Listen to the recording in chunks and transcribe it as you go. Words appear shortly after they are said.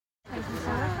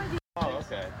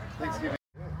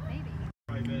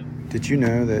Did you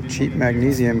know that cheap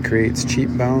magnesium creates cheap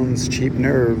bones, cheap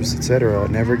nerves, etc.?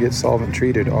 Never get solvent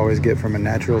treated, always get from a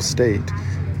natural state.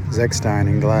 Zechstein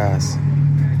in glass.